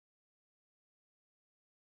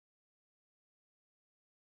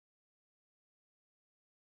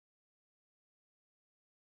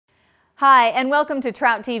Hi, and welcome to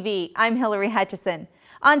Trout TV. I'm Hillary Hutchison.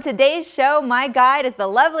 On today's show, my guide is the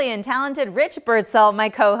lovely and talented Rich Birdsall, my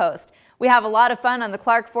co-host. We have a lot of fun on the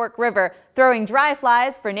Clark Fork River, throwing dry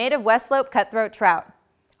flies for native West Slope cutthroat trout.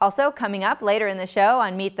 Also, coming up later in the show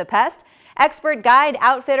on Meet the Pest, expert guide,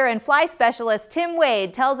 outfitter, and fly specialist Tim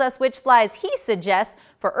Wade tells us which flies he suggests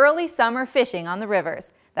for early summer fishing on the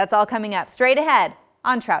rivers. That's all coming up straight ahead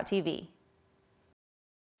on Trout TV.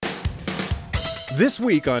 This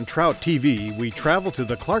week on Trout TV, we travel to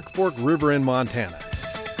the Clark Fork River in Montana.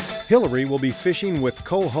 Hillary will be fishing with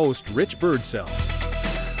co-host Rich Birdsall.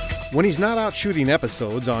 When he's not out shooting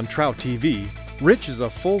episodes on Trout TV, Rich is a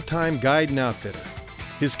full-time guide and outfitter.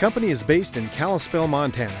 His company is based in Kalispell,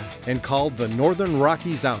 Montana, and called the Northern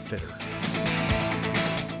Rockies Outfitter.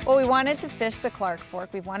 Well, we wanted to fish the Clark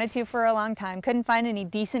Fork. We've wanted to for a long time. Couldn't find any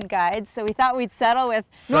decent guides, so we thought we'd settle with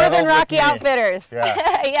Northern Rocky Outfitters.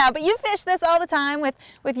 Yeah. Yeah, but you fish this all the time with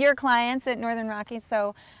your clients at Northern Rocky,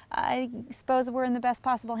 so I suppose we're in the best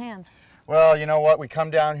possible hands. Well, you know what? We come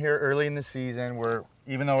down here early in the season.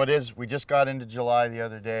 Even though we just got into July the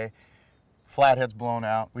other day, flathead's blown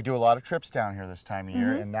out. We do a lot of trips down here this time of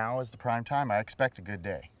year, and now is the prime time. I expect a good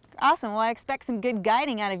day. Awesome. Well, I expect some good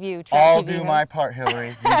guiding out of you. I'll do my part,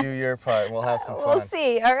 Hillary. You do your part. We'll have some fun. We'll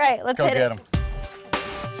see. All right, let's go get them.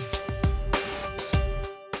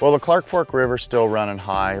 Well, the Clark Fork River's still running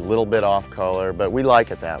high, a little bit off color, but we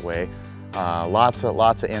like it that way. Lots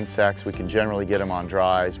of insects. We can generally get them on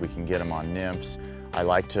dries. We can get them on nymphs. I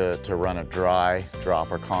like to run a dry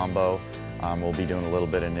dropper combo. We'll be doing a little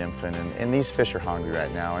bit of nymphing, and these fish are hungry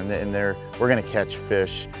right now, and we're going to catch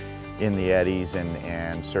fish in the eddies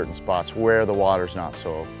and certain spots where the water's not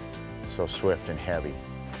so swift and heavy.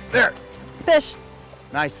 There! Fish!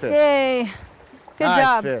 Nice fish. Yay! Good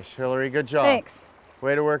job. Nice fish, Hillary. Good job. Thanks.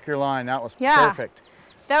 Way to work your line. That was perfect.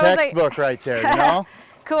 That Textbook right there, you know?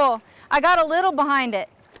 Cool. I got a little behind it.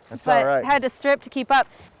 That's all right. Had to strip to keep up.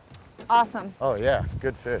 Awesome. Oh yeah,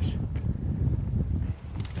 good fish.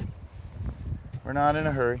 We're not in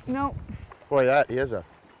a hurry. Nope. Boy, that is a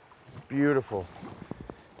beautiful.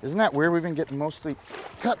 Isn't that weird? We've been getting mostly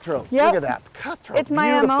cutthroats. Yep. Look at that, cutthroat. It's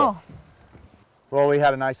my MO. Well, we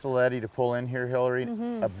had a nice little eddy to pull in here, Hillary.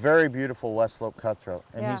 A very beautiful West Slope cutthroat,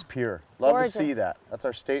 and he's pure. Love to see that. That's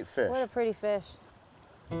our state fish. What a pretty fish.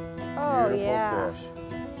 Oh, beautiful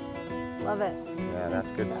fish. Love it. Yeah, that's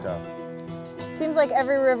good stuff. Seems like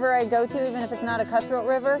every river I go to, even if it's not a cutthroat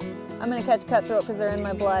river, I'm going to catch cutthroat because they're in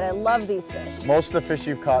my blood. I love these fish. Most of the fish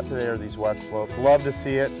you've caught today are these West Slopes. Love to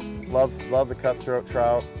see it. Love the cutthroat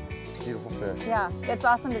trout. Beautiful fish. Yeah, it's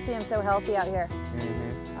awesome to see them so healthy out here.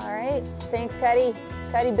 All right, thanks, Cuddy.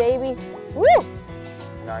 Cuddy, baby. Woo!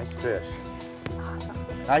 Nice fish. Awesome.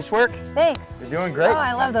 Nice work. Thanks. You're doing great. Oh,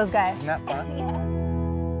 I love those guys. Isn't that fun? Yeah.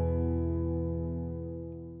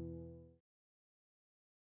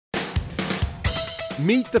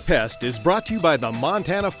 Meet the Pest is brought to you by the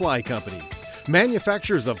Montana Fly Company,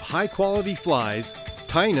 manufacturers of high-quality flies,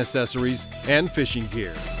 tying accessories, and fishing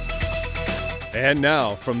gear. And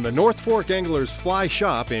now, from the North Fork Anglers Fly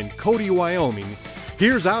Shop in Cody, Wyoming,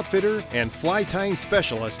 here's outfitter and fly tying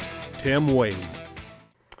specialist, Tim Wade.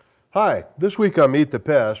 Hi, this week on Meet the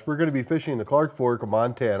Pest, we're going to be fishing the Clark Fork of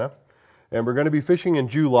Montana, and we're going to be fishing in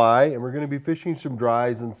July, and we're going to be fishing some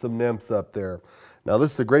dries and some nymphs up there. Now,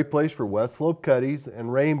 this is a great place for West Slope cutties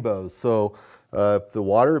and rainbows. So if the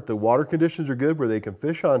water conditions are good where they can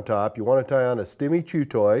fish on top, you want to tie on a stimmy chew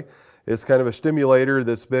toy. It's kind of a stimulator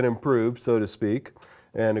that's been improved, so to speak,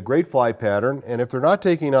 and a great fly pattern. And if they're not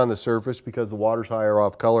taking on the surface because the water's higher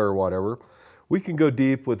off color or whatever, we can go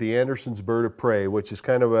deep with the Anderson's Bird of Prey, which is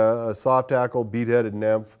kind of a soft tackle, bead-headed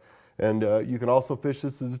nymph. And you can also fish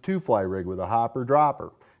this as a two-fly rig with a hopper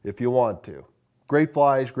dropper if you want to. Great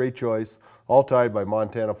flies, great choice, all tied by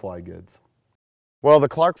Montana Fly Goods. Well, the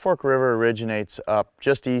Clark Fork River originates up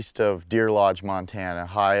just east of Deer Lodge, Montana,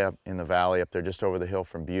 high up in the valley up there just over the hill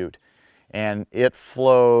from Butte. And it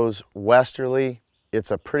flows westerly.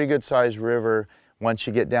 It's a pretty good sized river once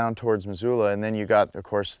you get down towards Missoula, and then you got, of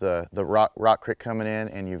course, the Rock Creek coming in,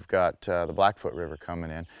 and you've got the Blackfoot River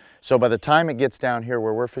coming in. So by the time it gets down here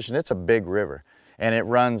where we're fishing, it's a big river. And it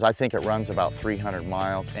runs, I think it runs about 300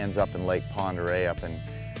 miles, ends up in Lake Pend Oreille up in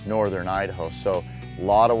northern Idaho. So a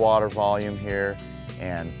lot of water volume here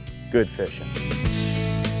and good fishing.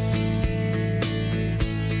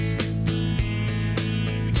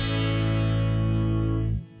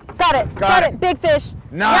 Got it. Big fish.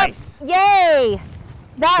 Nice. Yep. Yay.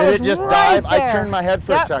 That was Did it just right dive? there. I turned my head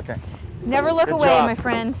for a second. Never look Good away, job. my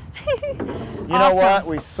friend. You know what?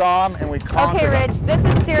 We saw him and we conquered Okay, him. Rich, this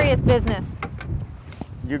is serious business.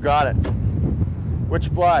 You got it. Which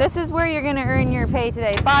fly? This is where you're gonna earn your pay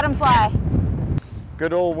today. Bottom fly.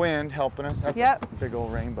 Good old wind helping us. That's Yep. a big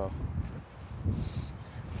old rainbow.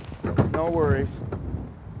 No worries.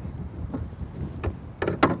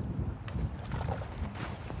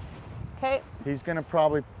 Okay. He's gonna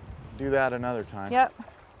probably do that another time. Yep.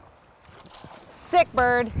 Sick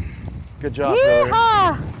bird. Good job, Hillary.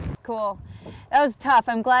 Yeehaw! Cool. That was tough.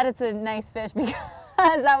 I'm glad it's a nice fish because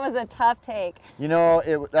that was a tough take. You know,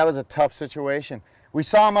 that was a tough situation. We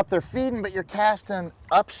saw him up there feeding, but you're casting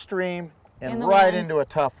upstream and right into a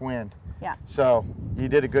tough wind. Yeah. So you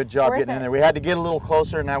did a good job Worth getting it. in there. We had to get a little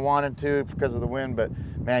closer than I wanted to because of the wind, but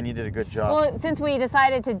man, you did a good job. Well, since we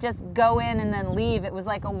decided to just go in and then leave, it was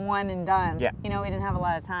like a one and done. Yeah. You know, we didn't have a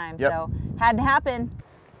lot of time. Yep. So had to happen.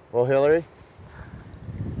 Well, Hillary,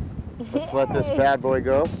 let's let this bad boy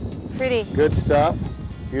go. Pretty. Good stuff.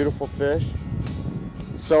 Beautiful fish.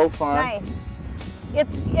 So fun. Nice.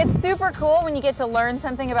 It's super cool when you get to learn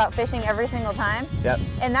something about fishing every single time. Yep.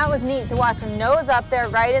 And that was neat to watch him nose up there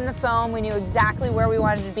right in the foam. We knew exactly where we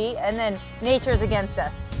wanted to be, and then nature's against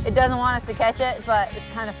us. It doesn't want us to catch it, but it's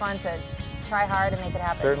kind of fun to try hard and make it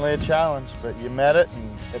happen. Certainly a challenge, but you met it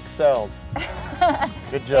and excelled.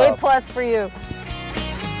 Good job. A+ for you.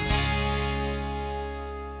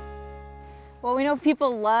 Well, we know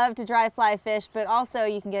people love to dry fly fish, but also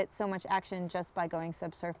you can get so much action just by going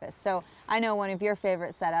subsurface. So I know one of your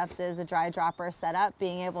favorite setups is a dry dropper setup,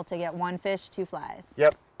 being able to get one fish, two flies.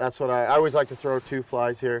 Yep, that's what I always like to throw two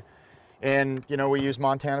flies here. And you know, we use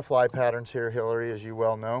Montana fly patterns here, Hillary, as you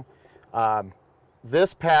well know.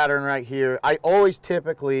 This pattern right here, I always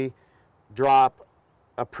typically drop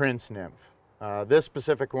a Prince nymph. This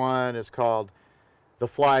specific one is called the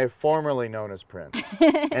fly formerly known as Prince.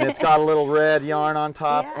 And it's got a little red yarn on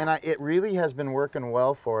top, Yeah. and it really has been working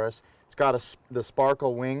well for us. It's got the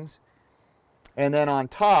sparkle wings. And then on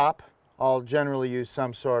top, I'll generally use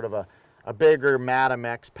some sort of a bigger Madam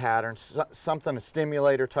X pattern, something, a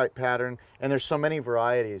stimulator type pattern, and there's so many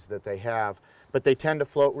varieties that they have, but they tend to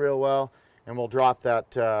float real well, and we'll drop that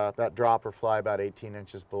dropper fly about 18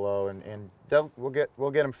 inches below, and we'll get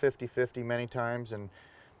them 50-50 many times, and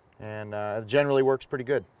it generally works pretty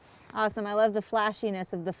good. Awesome. I love the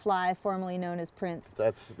flashiness of the fly formerly known as Prince.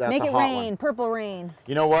 That's Make a it hot rain, one. purple rain.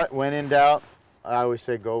 You know what? When in doubt, I always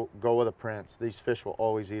say go with a Prince. These fish will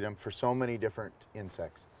always eat them for so many different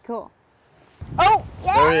insects. Cool. Oh,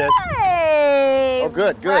 yay! There he is. Oh,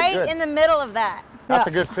 good, Right good. in the middle of that. That's Yep.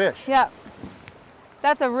 a good fish. Yep.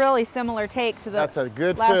 That's a really similar take to the That's a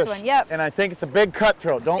good last fish. one. Yep. And I think it's a big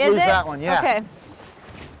cutthroat. Don't Is lose it? that one. Yeah. Okay.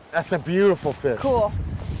 That's a beautiful fish. Cool.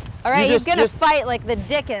 All right, just- he's gonna just- fight like the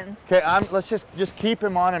Dickens. Okay, let's just keep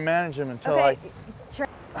him on and manage him until Okay.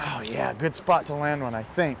 Oh yeah, good spot to land one, I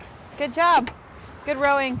think. Good job. Good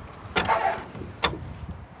rowing.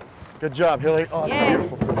 Good job, Hilly. Oh, it's Yeah. a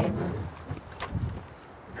beautiful fish.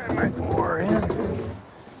 Got my oar in.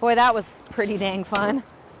 Boy, that was pretty dang fun.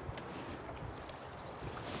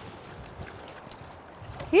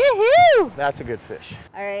 Yoo-hoo! That's a good fish.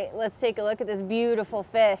 All right, let's take a look at this beautiful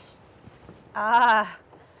fish. Ah,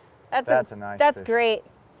 that's a nice That's fish. great.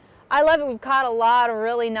 I love it. We've caught a lot of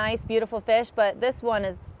really nice, beautiful fish, but this one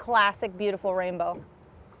is classic, beautiful rainbow.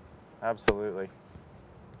 Absolutely.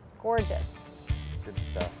 Gorgeous. Good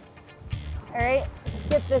stuff. All right, let's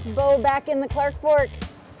get this bow back in the Clark Fork.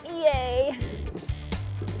 Yay.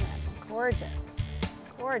 Gorgeous,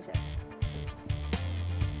 gorgeous.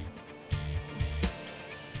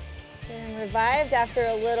 Getting revived after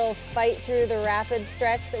a little fight through the rapid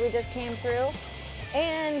stretch that we just came through.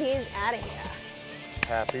 And he's out of here.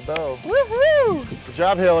 Happy bow. Woohoo! Good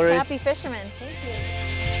job, Hillary. Happy fisherman. Thank you.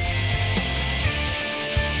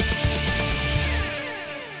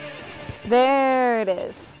 There it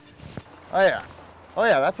is. Oh yeah. Oh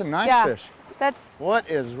yeah, that's a nice Yeah. fish. That's What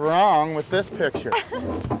is wrong with this picture?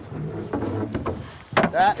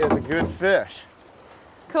 That is a good fish.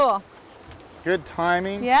 cool. Good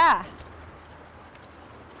timing. Yeah.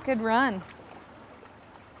 Good run.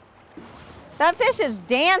 That fish is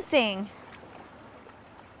dancing.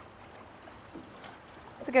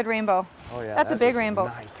 That's a good rainbow. Oh yeah. That's a that big is rainbow.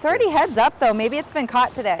 nice It's already fish. heads up though. Maybe it's been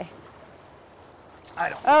caught today. I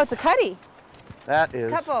don't. Oh, it's a cutty. That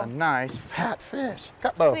is Cutbow. a nice fat fish.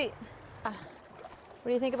 Cutbow. Sweet. What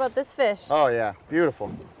do you think about this fish? Oh yeah,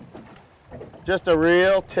 beautiful. Just a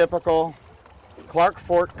real typical Clark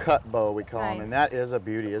Fork cutbow, we call them, Nice. and that is a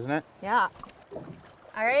beauty, isn't it? Yeah.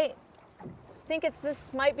 All right. I think this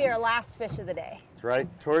might be our last fish of the day. It's right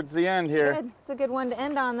towards the end here. Good. It's a good one to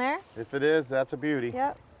end on there. If it is, that's a beauty.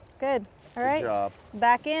 Yep. Good. All Good right. job.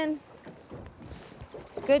 Back in.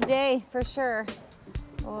 Good day for sure.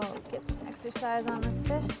 We'll get some exercise on this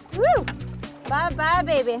fish. Woo! Bye-bye,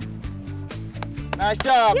 baby. Nice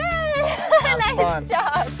job. Yay! Nice fun.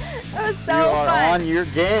 job. That was so You are fun. on your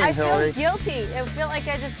game, I Hillary. feel guilty. I feel like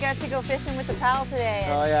I just got to go fishing with the pal today.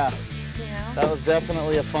 Oh yeah. You know? That was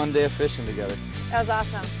definitely a fun day of fishing together. That was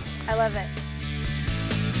awesome. I love it.